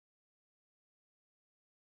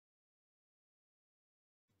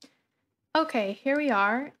Okay, here we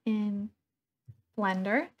are in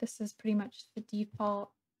Blender. This is pretty much the default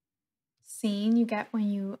scene you get when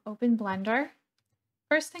you open Blender.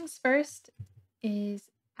 First things first is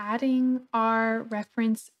adding our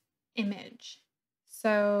reference image.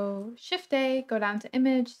 So Shift A, go down to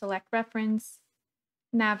Image, select Reference,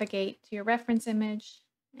 navigate to your reference image,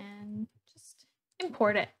 and just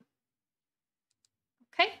import it.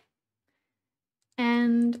 Okay.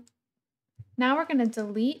 And now we're going to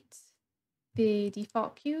delete the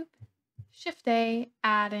default cube. Shift A,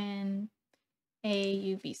 add in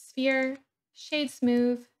a UV sphere, shade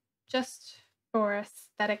smooth, just for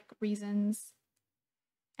aesthetic reasons,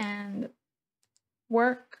 and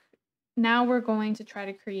work. Now we're going to try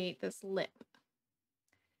to create this lip.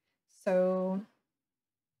 So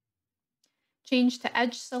change to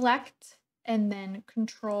edge select, and then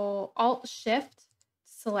Control Alt Shift,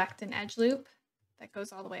 select an edge loop that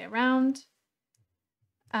goes all the way around.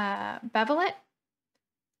 Bevel it,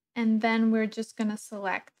 and then we're just going to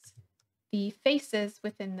select the faces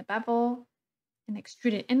within the bevel and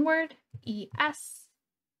extrude it inward, ES,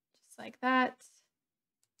 just like that.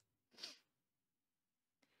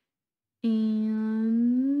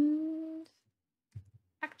 And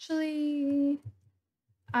actually,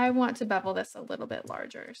 I want to bevel this a little bit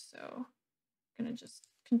larger, so I'm going to just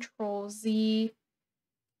Control Z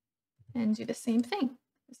and do the same thing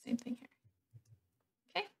here.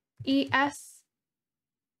 Okay, ES,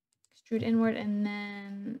 extrude inward, and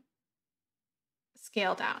then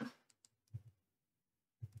scale down.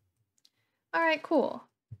 All right, cool.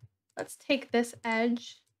 Let's take this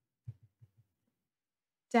edge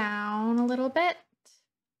down a little bit,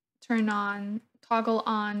 toggle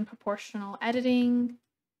on proportional editing,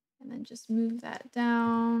 and then just move that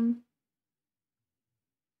down.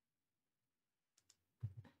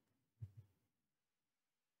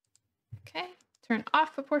 Okay, turn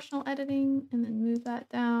off proportional editing, and then move that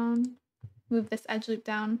down. Move this edge loop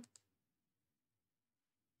down.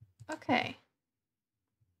 Okay,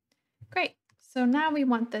 great. So now we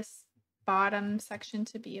want this bottom section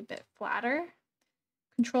to be a bit flatter.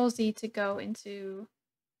 Control Z to go into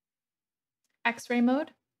X-ray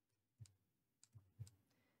mode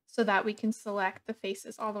so that we can select the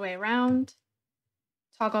faces all the way around.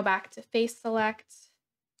 Toggle back to face select,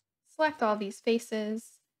 select all these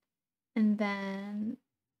faces, and then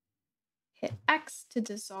hit X to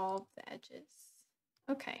dissolve the edges.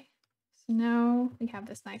 Okay, so now we have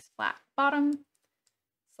this nice flat bottom.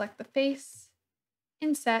 Select the face,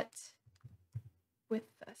 inset with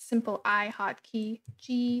a simple I hotkey,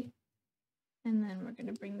 G, and then we're going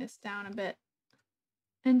to bring this down a bit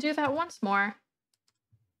and do that once more.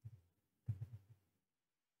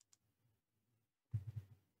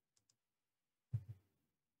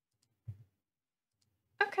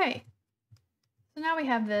 Okay, so now we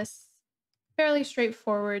have this fairly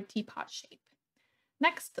straightforward teapot shape.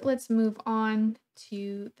 Next, let's move on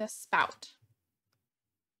to the spout.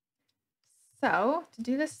 So to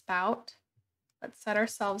do the spout, let's set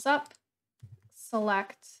ourselves up,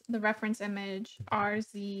 select the reference image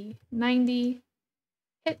RZ90,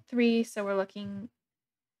 hit 3, so we're looking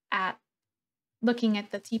at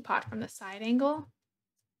the teapot from the side angle.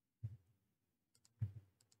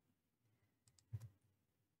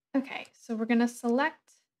 Okay, so we're going to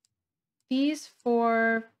select these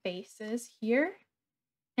 4 faces here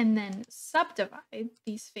and then subdivide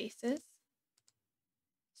these faces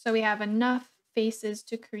so we have enough faces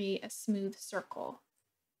to create a smooth circle.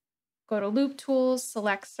 Go to Loop Tools,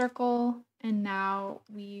 select Circle, and now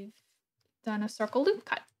we've done a circle loop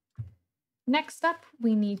cut. Next up,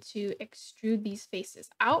 we need to extrude these faces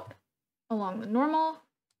out along the normal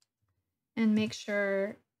and make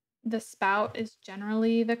sure the spout is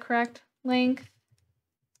generally the correct length.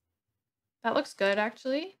 That looks good,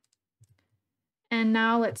 actually. And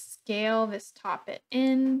now let's scale this top bit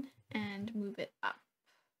in and move it up.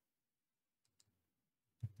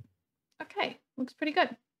 Okay, looks pretty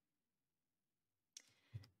good.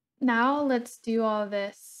 Now let's do all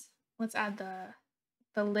this. Let's add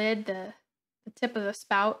the lid, the tip of the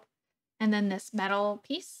spout, and then this metal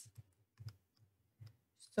piece.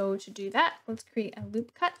 So to do that, let's create a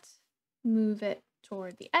loop cut, move it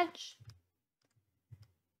toward the edge,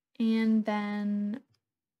 and then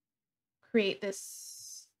create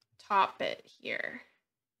this top bit here.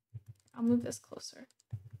 I'll move this closer.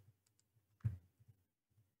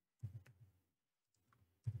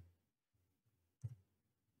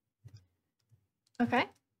 Okay.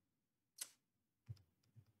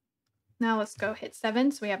 Now let's go hit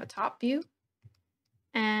 7 so we have a top view.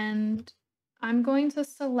 And I'm going to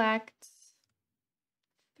select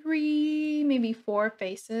 3, maybe 4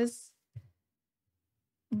 faces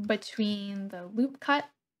between the loop cut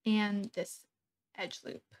and this edge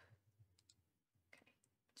loop. Okay.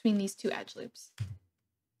 Between these two edge loops.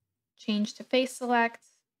 Change to face select,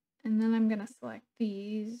 and then I'm going to select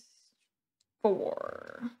these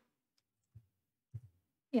 4.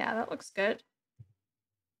 Yeah, that looks good.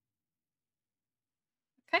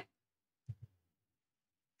 Okay.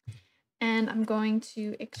 And I'm going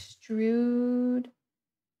to extrude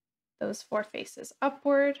those 4 faces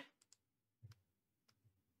upward.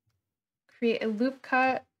 Create a loop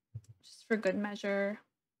cut just for good measure.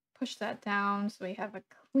 Push that down so we have a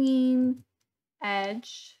clean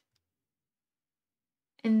edge.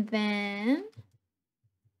 And then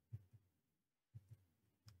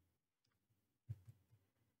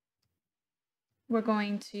we're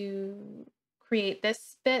going to create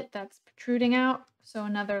this bit that's protruding out. So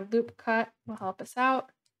another loop cut will help us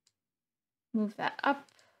out. Move that up.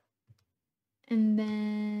 And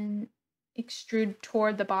then extrude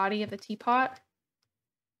toward the body of the teapot.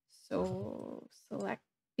 So select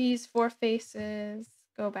these 4 faces,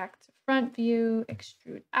 go back to front view,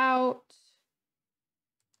 extrude out.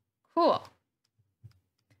 Cool.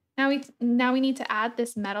 Now we need to add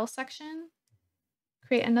this metal section.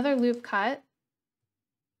 Create another loop cut.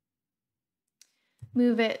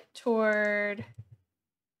 Move it toward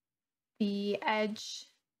the edge,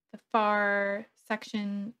 the far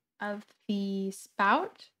section of the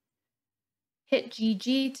spout. Hit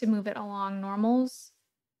GG to move it along normals.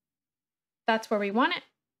 That's where we want it.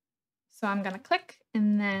 So I'm going to click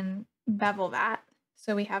and then bevel that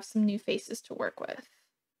so we have some new faces to work with.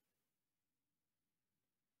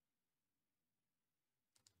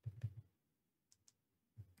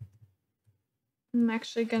 I'm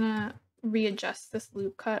actually going to readjust this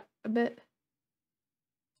loop cut a bit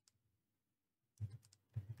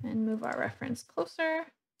and move our reference closer.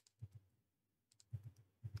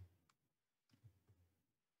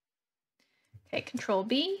 Okay, Control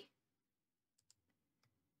B.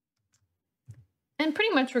 And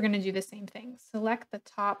pretty much we're going to do the same thing. Select the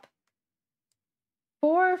top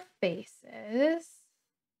 4 faces,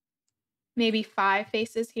 maybe 5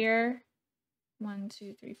 faces here. 1,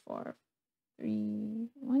 2, 3, 4, 3,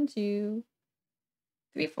 1, 2,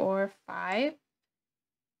 3, 4, 5,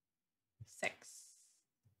 6.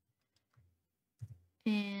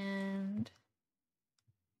 And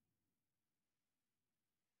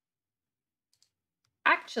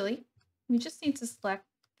actually, we just need to select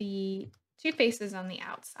the 2 faces on the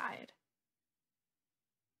outside.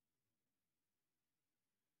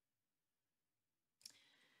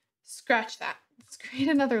 Scratch that. Let's create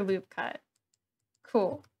another loop cut.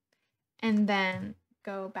 Cool. And then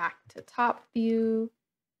go back to top view,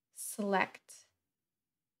 select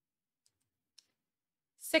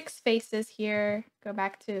 6 faces here, go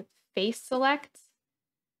back to face select,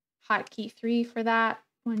 hotkey 3 for that.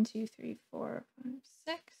 1, 2, 3, 4, 5,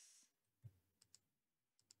 6.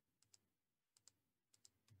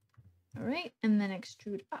 All right, and then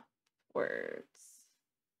extrude upwards.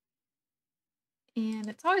 And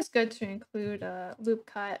it's always good to include a loop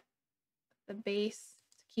cut at the base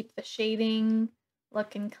to keep the shading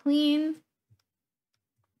looking clean.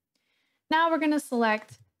 Now we're going to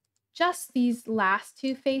select just these last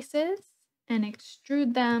 2 faces and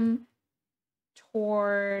extrude them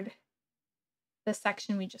toward the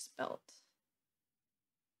section we just built.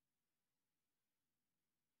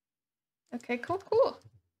 Okay, cool.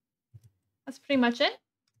 That's pretty much it.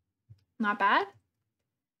 Not bad.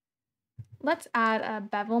 Let's add a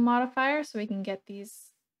bevel modifier so we can get these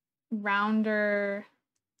rounder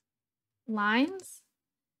lines.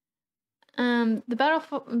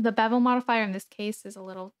 The bevel modifier in this case is a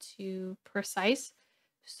little too precise,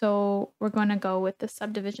 so we're going to go with the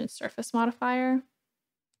subdivision surface modifier.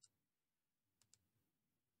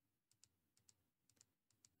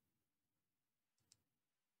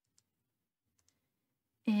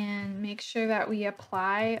 And make sure that we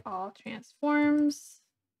apply all transforms.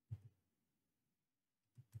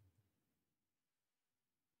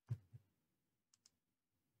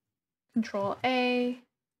 Control A.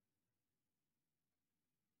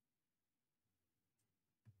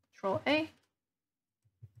 Control A.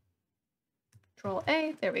 Control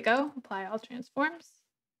A. There we go. Apply all transforms.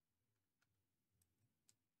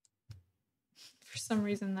 For some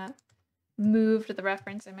reason that moved the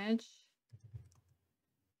reference image.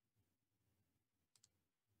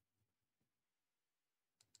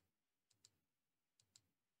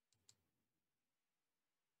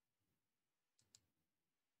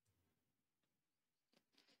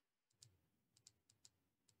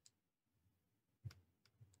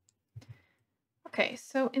 Okay,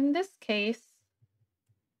 so in this case,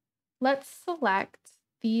 let's select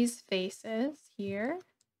these faces here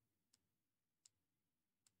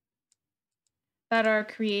that are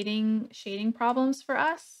creating shading problems for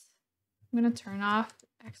us. I'm going to turn off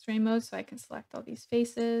X-ray mode so I can select all these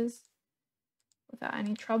faces without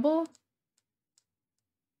any trouble.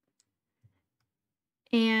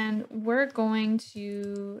 And we're going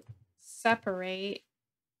to separate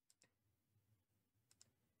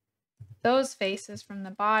those faces from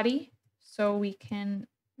the body so we can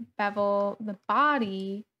bevel the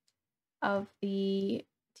body of the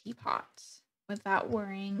teapot without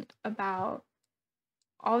worrying about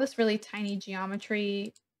all this really tiny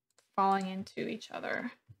geometry falling into each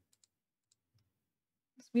other.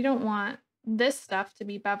 So we don't want this stuff to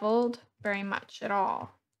be beveled very much at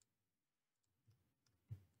all.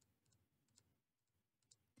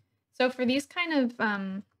 So for these kind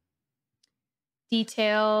of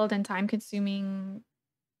detailed and time-consuming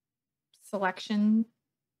selection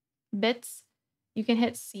bits, you can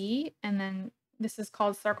hit C, and then this is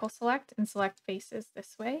called circle select, and select faces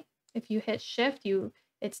this way. If you hit shift,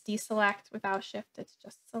 it's deselect. Without shift, it's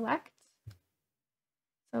just select.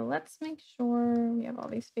 So let's make sure we have all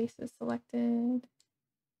these faces selected.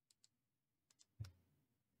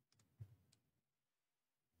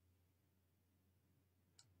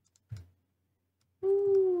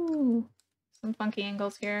 Ooh, some funky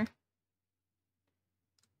angles here.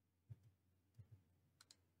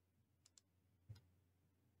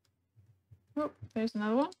 Oh, there's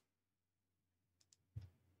another one.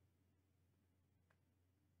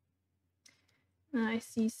 And I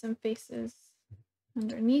see some faces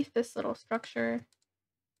underneath this little structure.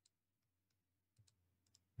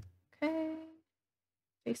 Okay.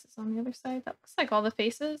 Faces on the other side. That looks like all the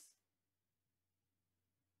faces.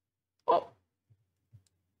 Oh,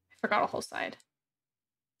 I forgot a whole side.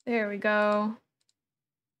 There we go.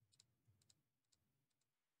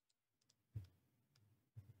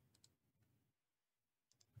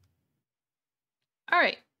 All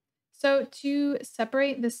right. So to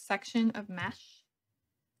separate this section of mesh,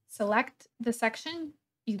 select the section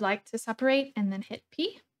you'd like to separate and then hit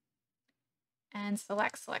P and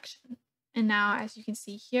select selection. And now, as you can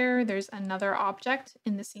see here, there's another object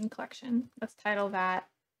in the scene collection. Let's title that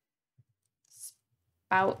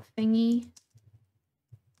spout thingy.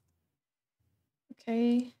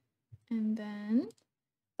 Okay, and then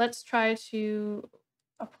let's try to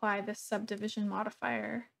apply this subdivision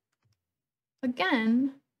modifier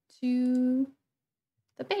again to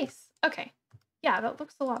the base. Okay, yeah, that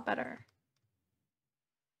looks a lot better.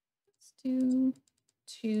 Let's do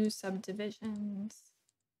 2 subdivisions.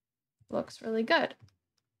 Looks really good.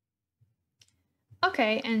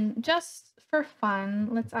 Okay, and just for fun,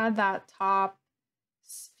 let's add that top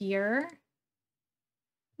sphere.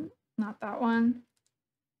 Not that one.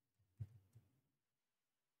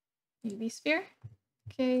 UV sphere.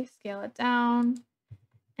 Okay, scale it down.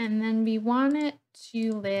 And then we want it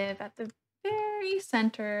to live at the very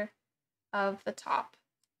center of the top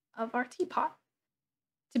of our teapot.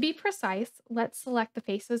 To be precise, let's select the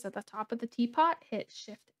faces at the top of the teapot, hit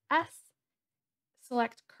Shift S,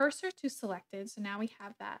 select cursor to selected. So now we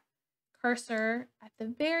have that cursor at the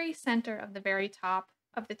very center of the very top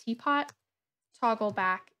of the teapot. Toggle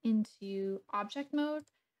back into object mode,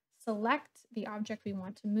 select the object we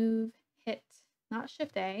want to move, hit not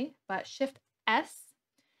Shift A, but Shift S,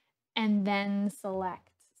 and then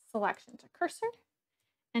select selection to cursor.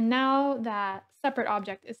 And now that separate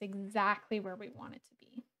object is exactly where we want it to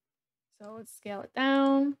be. So let's scale it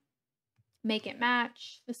down, make it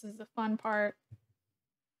match. This is the fun part.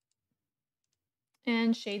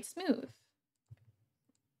 And shade smooth.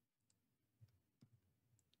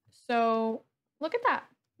 So look at that.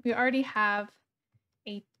 We already have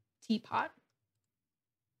a teapot.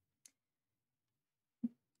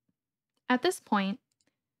 At this point,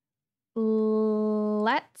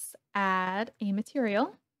 let's add a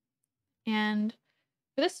material. And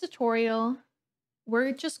for this tutorial,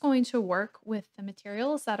 we're just going to work with the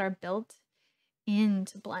materials that are built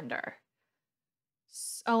into Blender.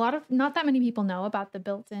 Not that many people know about the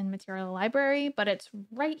built-in material library, but it's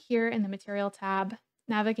right here in the material tab.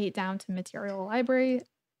 Navigate down to material library,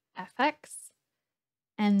 FX,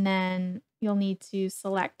 and then you'll need to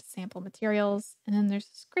select sample materials. And then there's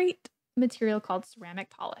this great material called ceramic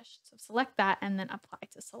polish. So select that and then apply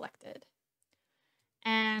to selected.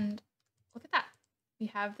 And look at that. We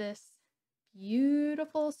have this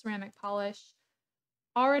beautiful ceramic polish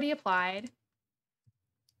already applied.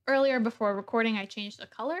 Earlier before recording, I changed the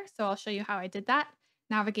color, so I'll show you how I did that.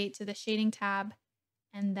 Navigate to the shading tab,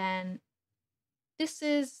 and then this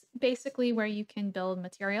is basically where you can build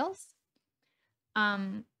materials.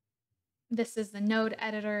 This is the node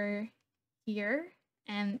editor here,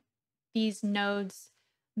 and these nodes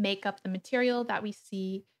make up the material that we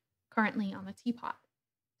see currently on the teapot.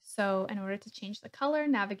 So in order to change the color,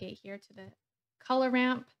 navigate here to the color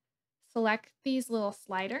ramp, select these little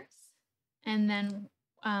sliders, and then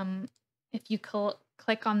if you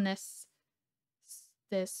click on this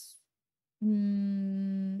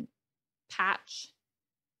patch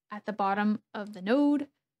at the bottom of the node,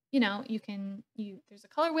 there's a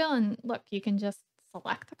color wheel, and look, you can just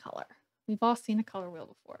select a color. We've all seen a color wheel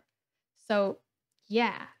before. So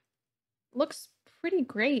yeah, looks pretty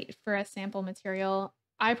great for a sample material.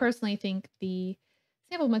 I personally think the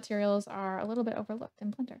sample materials are a little bit overlooked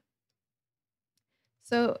in Blender.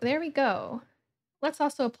 So there we go. Let's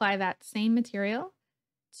also apply that same material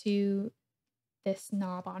to this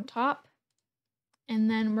knob on top. And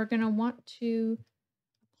then we're going to want to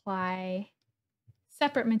apply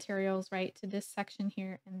separate materials, right, to this section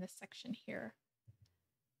here and this section here.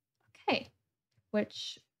 Okay,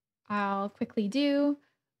 which I'll quickly do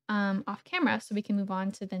off camera so we can move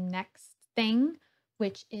on to the next thing,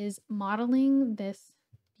 which is modeling this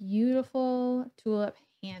beautiful tulip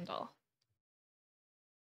handle.